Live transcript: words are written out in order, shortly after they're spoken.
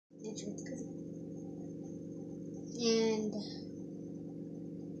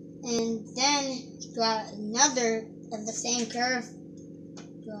And then draw another of the same curve.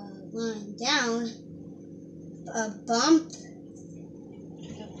 Draw a line down, a bump,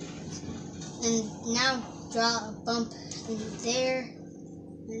 and now draw a bump in there,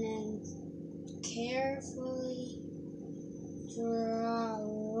 and then carefully draw a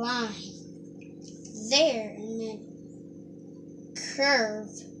line there, and then curve,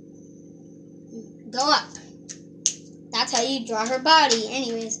 go up. That's how you draw her body.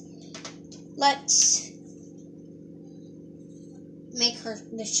 Anyways, let's make her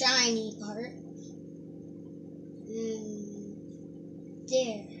the shiny part. And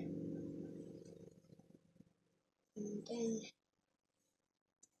there. And then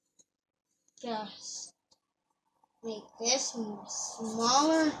just make this more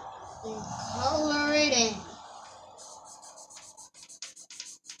smaller and color it in.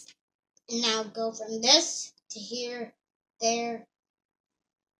 And now go from this to here, there,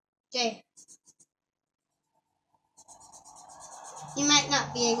 there. You might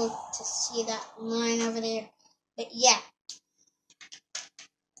not be able to see that line over there, but yeah.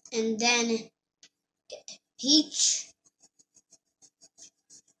 And then get the peach,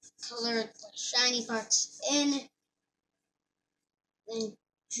 color the shiny parts in, then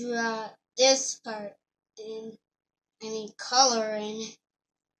draw this part in, color in.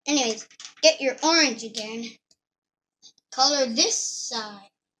 Anyways, get your orange again, color this side,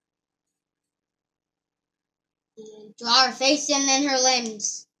 and draw her face and then her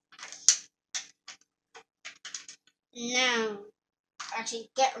limbs. Now, actually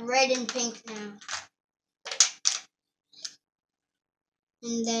get red and pink now.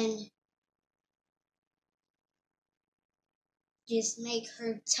 And then just make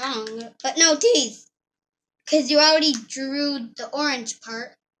her tongue, but no teeth, because you already drew the orange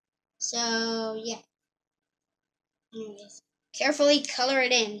part. So yeah. Anyways, carefully color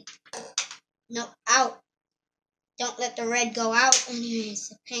it in. No, out. Don't let the red go out. Anyways,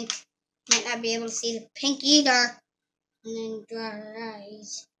 the pink, might not be able to see the pink either. And then draw her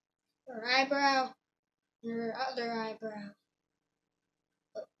eyes, her eyebrow, and her other eyebrow.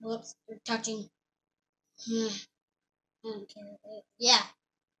 Whoops, they're touching. I don't care. Yeah.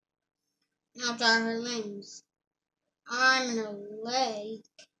 Now draw her limbs, arm and her leg,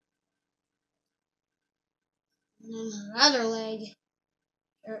 and then her other leg,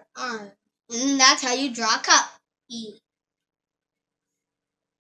 her arm. And that's how you draw a cup.